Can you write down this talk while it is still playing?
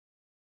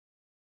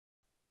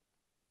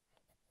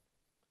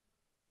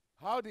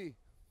Howdy.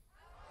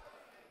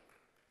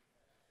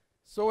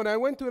 So when I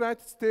went to the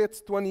United States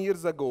 20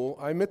 years ago,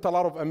 I met a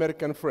lot of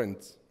American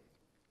friends.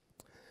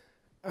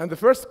 And the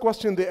first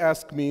question they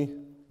asked me,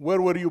 where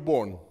were you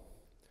born?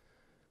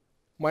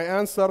 My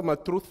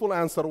truthful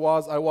answer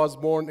was, I was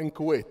born in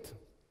Kuwait.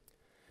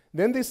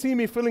 Then they see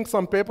me filling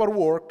some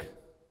paperwork,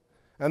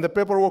 and the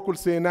paperwork will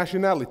say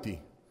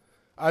nationality.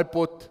 I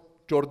put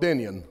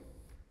Jordanian.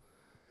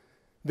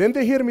 Then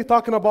they hear me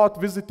talking about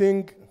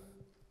visiting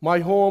my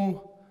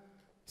home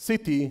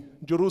city,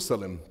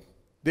 Jerusalem.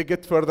 They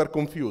get further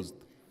confused.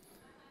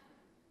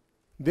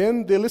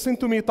 Then they listen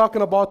to me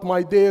talking about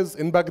my days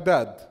in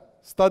Baghdad,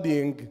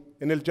 studying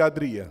in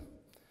Al-Jadriya.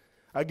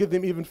 I get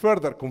them even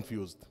further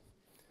confused.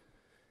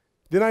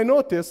 Then I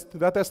noticed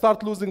that I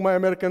start losing my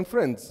American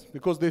friends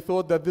because they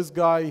thought that this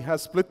guy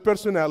has split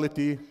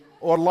personality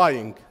or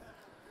lying.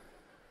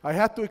 I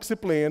had to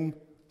explain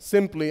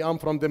simply I'm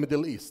from the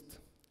Middle East,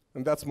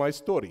 and that's my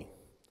story.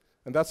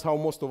 And that's how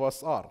most of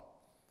us are.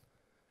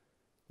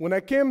 When I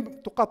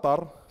came to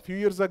Qatar a few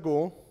years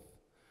ago,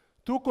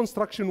 2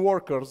 construction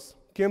workers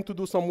came to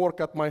do some work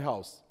at my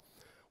house.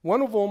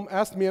 One of them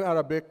asked me in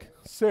Arabic,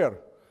 "Sir,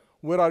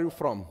 where are you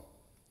from?"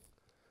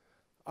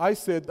 I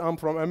said, "I'm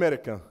from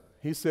America."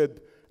 He said,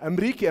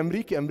 "Amriki,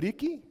 Amriki,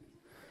 Amriki?"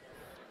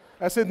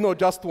 I said, "No,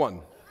 just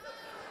one."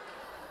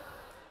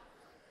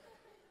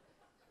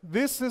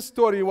 This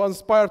story was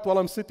inspired while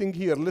I'm sitting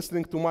here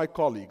listening to my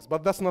colleagues,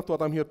 but that's not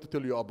what I'm here to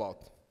tell you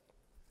about.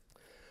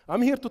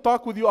 I'm here to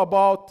talk with you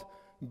about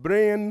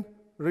brain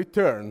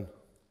return.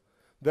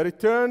 The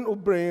return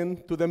of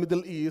brain to the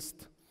Middle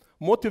East,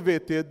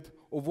 motivated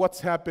of what's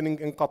happening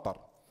in Qatar.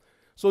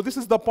 So this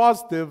is the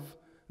positive,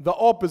 the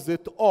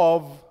opposite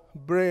of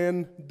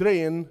brain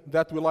drain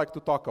that we like to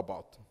talk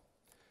about.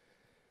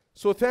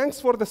 So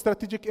thanks for the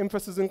strategic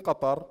emphasis in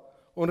Qatar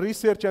on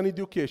research and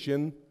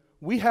education,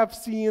 we have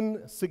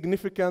seen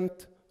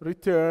significant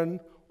return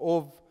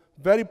of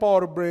very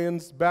powerful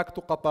brains back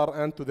to Qatar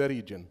and to the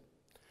region.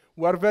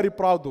 We are very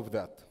proud of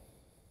that.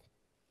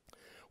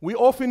 We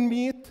often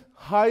meet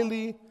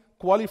highly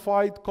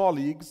qualified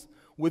colleagues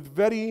with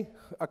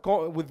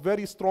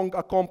very strong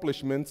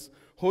accomplishments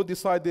who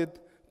decided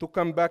to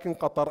come back in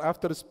Qatar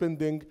after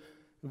spending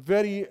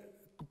very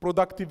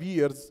productive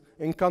years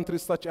in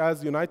countries such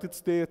as United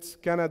States,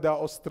 Canada,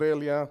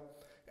 Australia,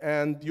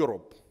 and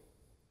Europe.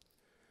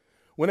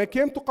 When I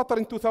came to Qatar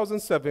in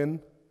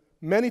 2007,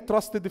 many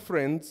trusted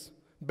friends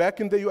back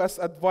in the US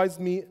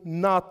advised me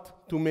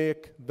not to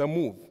make the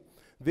move.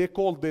 They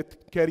called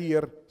it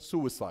career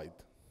suicide.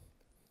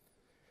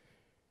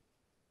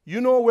 You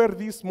know where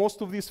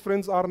most of these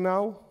friends are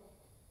now?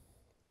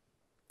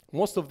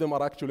 Most of them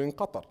are actually in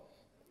Qatar.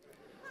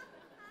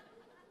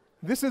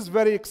 This is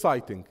very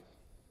exciting.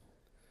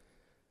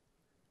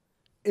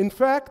 In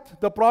fact,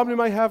 the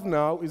problem I have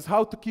now is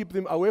how to keep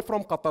them away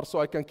from Qatar so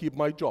I can keep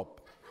my job.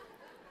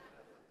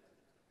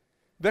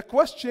 The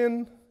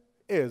question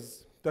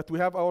is that we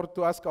have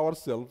to ask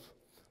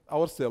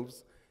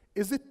ourselves,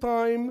 is it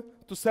time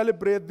to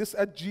celebrate this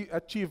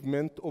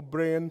achievement of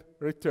brain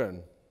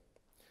return?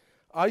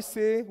 I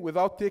say,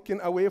 without taking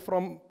away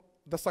from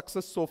the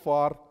success so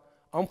far,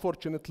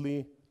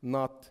 unfortunately,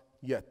 not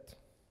yet.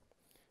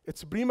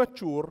 It's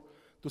premature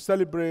to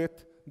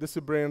celebrate this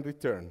brain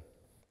return.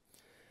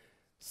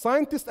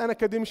 Scientists and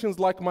academicians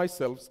like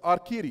myself are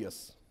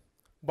curious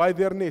by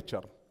their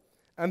nature,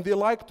 and they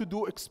like to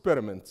do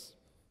experiments.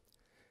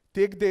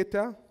 Take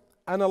data,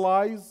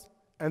 analyze,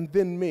 and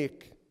then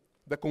make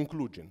the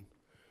conclusion.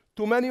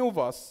 To many of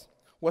us,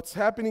 what's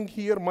happening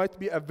here might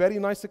be a very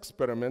nice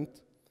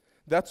experiment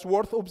that's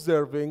worth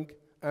observing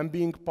and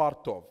being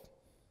part of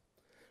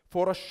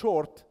for a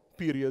short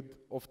period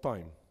of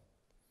time.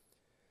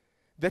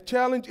 The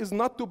challenge is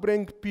not to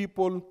bring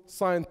people,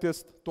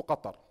 scientists, to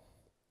Qatar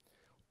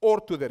or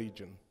to the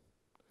region.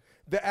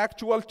 The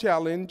actual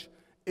challenge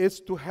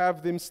is to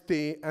have them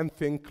stay and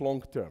think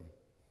long term.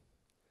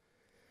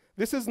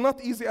 This is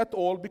not easy at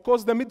all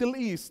because the Middle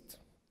East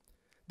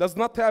does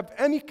not have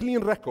any clean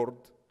record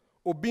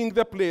of being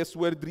the place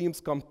where dreams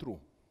come true.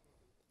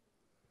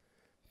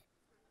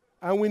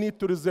 And we need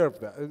to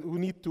we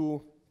need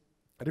to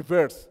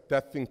reverse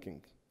that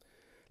thinking.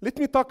 Let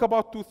me talk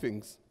about 2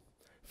 things.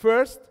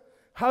 First,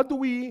 how do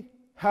we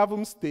have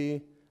them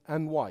stay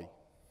and why?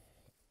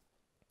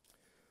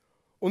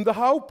 On the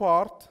how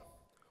part,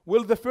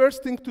 well, the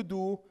first thing to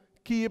do,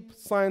 keep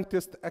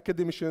scientists,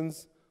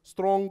 academicians,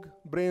 strong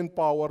brain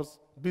powers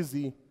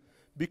busy,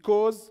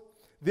 because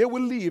they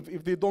will leave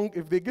if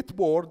they get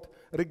bored,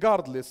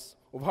 regardless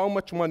of how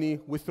much money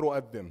we throw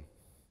at them.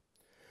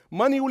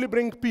 Money will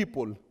bring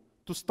people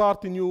to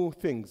start new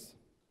things,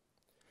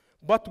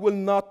 but will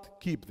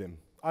not keep them.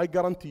 I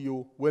guarantee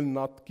you, will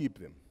not keep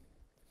them.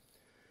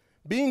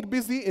 Being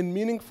busy in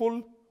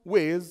meaningful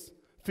ways,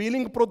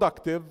 feeling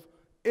productive,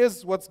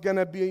 is what's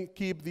gonna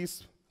keep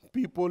these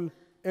people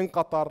in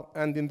Qatar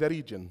and in the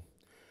region.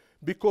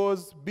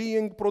 Because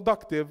being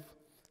productive,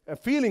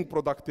 feeling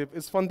productive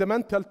is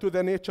fundamental to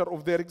the nature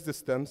of their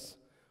existence,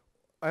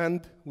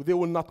 and they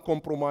will not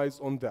compromise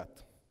on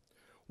that.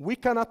 We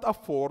cannot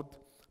afford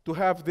to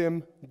have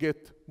them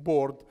get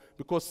bored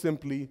because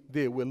simply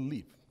they will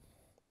leave.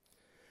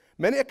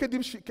 Many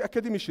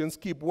academicians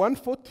keep one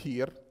foot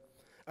here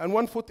and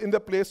one foot in the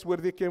place where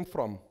they came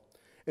from.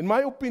 In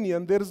my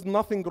opinion, there is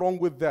nothing wrong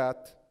with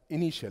that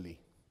initially,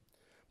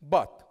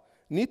 but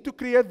need to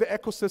create the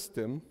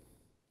ecosystem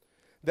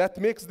that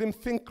makes them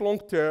think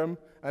long-term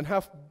and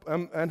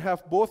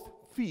have both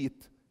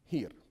feet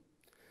here.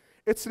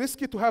 It's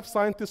risky to have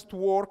scientists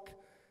work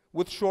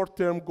with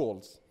short-term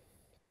goals.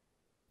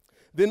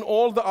 Then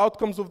all the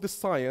outcomes of the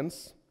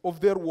science of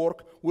their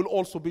work will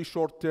also be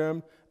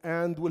short-term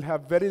and will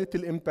have very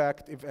little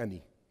impact, if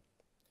any.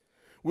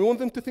 We want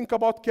them to think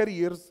about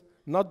careers,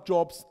 not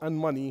jobs and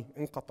money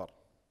in Qatar.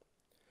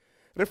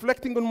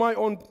 Reflecting on my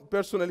own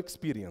personal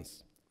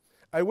experience,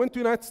 I went to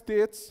the United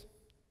States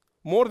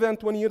more than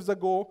 20 years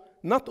ago,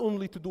 not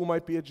only to do my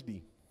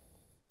PhD.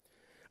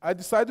 I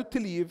decided to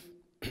leave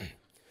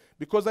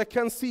because I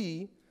can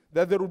see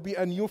that there will be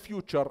a new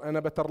future and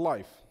a better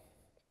life.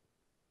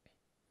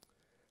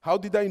 How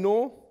did I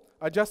know?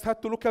 I just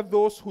had to look at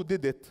those who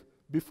did it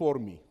before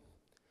me.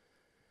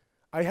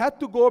 I had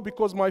to go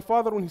because my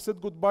father, when he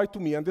said goodbye to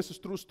me, and this is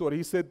a true story,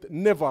 he said,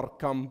 never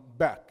come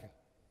back.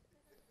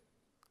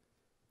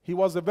 He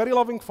was a very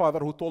loving father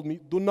who told me,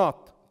 do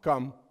not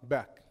come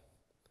back.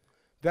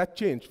 That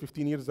changed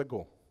 15 years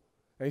ago.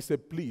 And he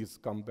said, please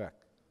come back.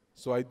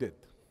 So I did.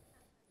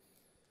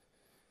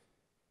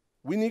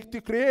 We need to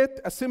create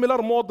a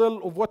similar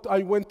model of what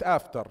I went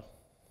after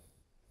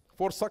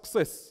for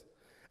success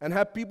and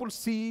have people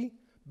see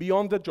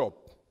beyond the job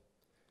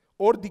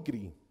or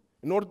degree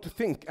in order to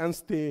think and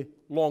stay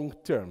long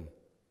term.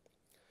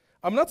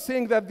 I'm not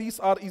saying that these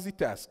are easy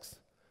tasks,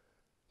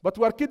 but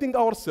we're kidding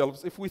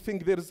ourselves if we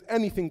think there is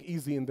anything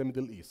easy in the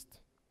Middle East.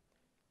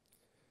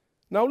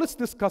 Now let's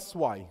discuss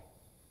why.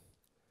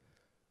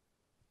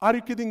 Are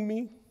you kidding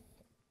me?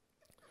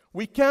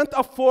 We can't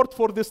afford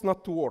for this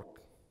not to work.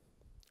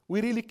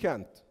 We really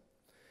can't.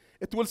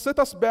 It will set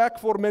us back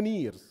for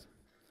many years,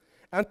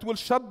 and it will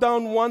shut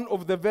down one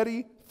of the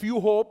very few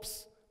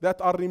hopes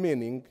that are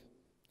remaining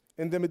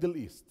in the Middle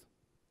East.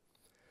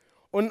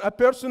 On a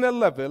personal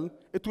level,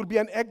 it will be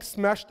an egg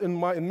smashed in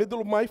the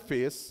middle of my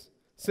face,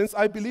 since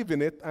I believe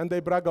in it and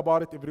I brag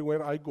about it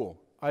everywhere I go.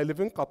 I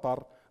live in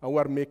Qatar, and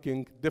we're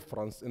making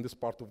difference in this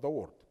part of the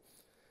world.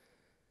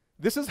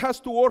 This has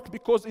to work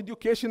because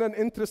education and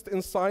interest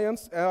in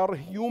science are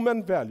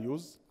human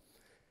values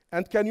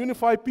and can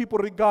unify people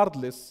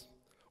regardless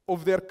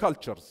of their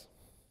cultures.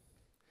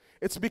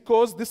 It's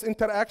because this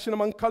interaction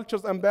among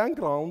cultures and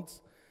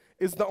backgrounds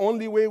is the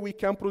only way we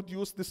can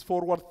produce this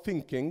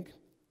forward-thinking,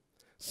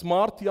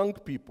 smart young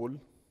people,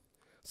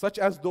 such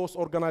as those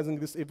organizing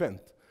this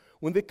event.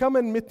 When they came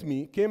and met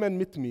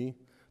me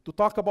to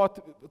talk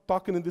about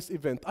talking in this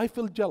event, I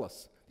feel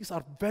jealous. These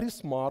are very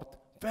smart,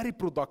 very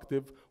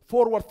productive,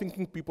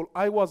 forward-thinking people.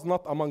 I was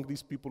not among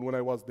these people when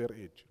I was their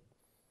age.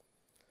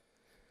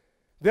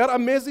 They are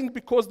amazing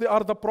because they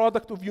are the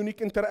product of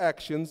unique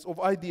interactions of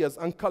ideas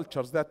and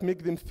cultures that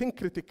make them think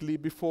critically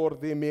before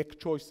they make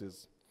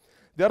choices.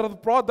 They are the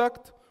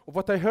product of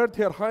what I heard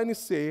Her Highness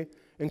say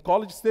in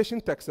College Station,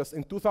 Texas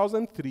in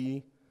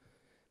 2003,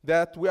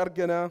 that we are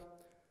gonna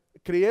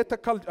create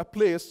a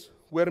place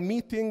where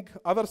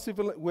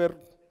where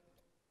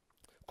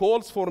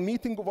calls for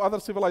meeting of other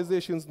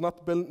civilizations,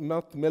 not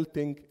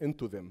melting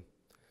into them.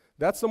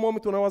 That's the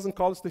moment when I was in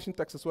College Station,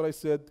 Texas, where I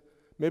said,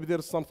 maybe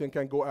there's something I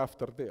can go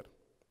after there.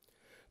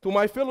 To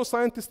my fellow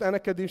scientists and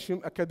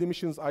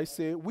academicians, I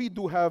say, we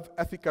do have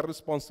ethical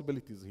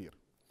responsibilities here.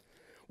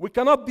 We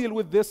cannot deal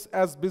with this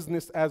as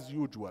business as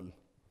usual.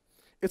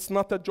 It's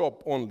not a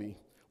job only.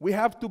 We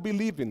have to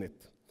believe in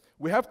it.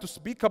 We have to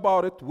speak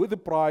about it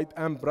with pride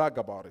and brag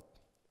about it.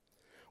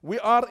 We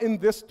are in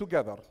this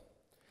together.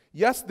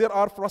 Yes, there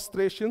are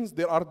frustrations,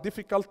 there are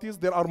difficulties,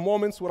 there are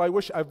moments where I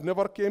wish I've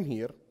never came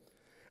here,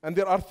 and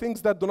there are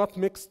things that do not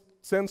make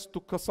sense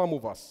to some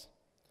of us.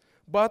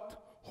 But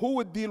who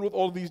would deal with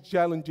all these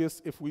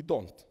challenges if we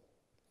don't?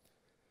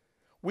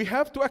 We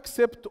have to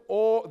accept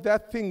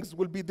that things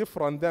will be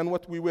different than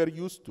what we were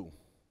used to.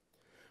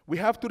 We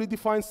have to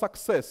redefine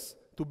success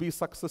to be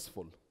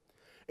successful.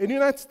 In the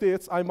United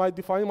States, I might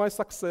define my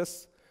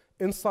success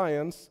in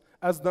science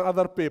as the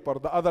other paper,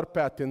 the other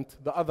patent,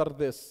 the other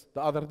this,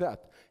 the other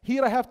that.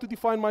 Here I have to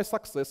define my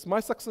success. My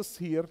success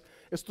here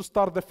is to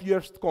start the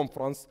first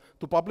conference,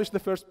 to publish the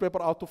first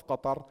paper out of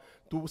Qatar,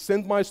 to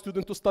send my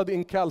student to study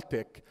in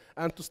Caltech,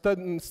 and to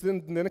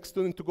send the next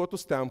student to go to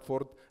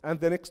Stanford, and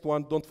the next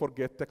one, don't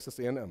forget, Texas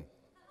A&M.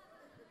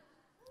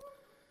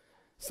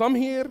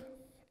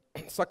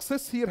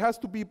 Success here has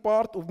to be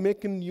part of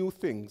making new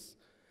things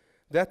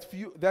that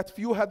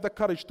few had the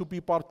courage to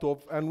be part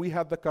of, and we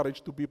had the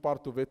courage to be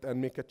part of it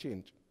and make a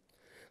change.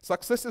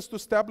 Success is to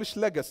establish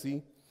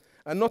legacy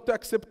and not to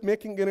accept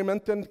making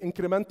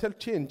incremental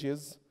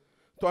changes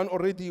to an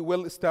already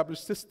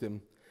well-established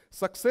system.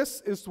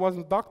 Success is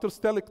what Dr.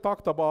 Stelic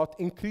talked about,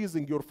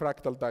 increasing your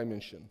fractal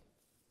dimension.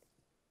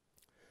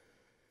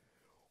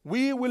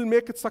 We will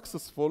make it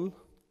successful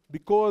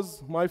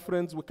because, my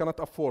friends, we cannot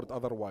afford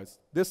otherwise.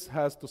 This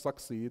has to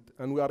succeed,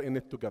 and we are in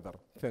it together.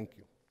 Thank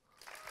you.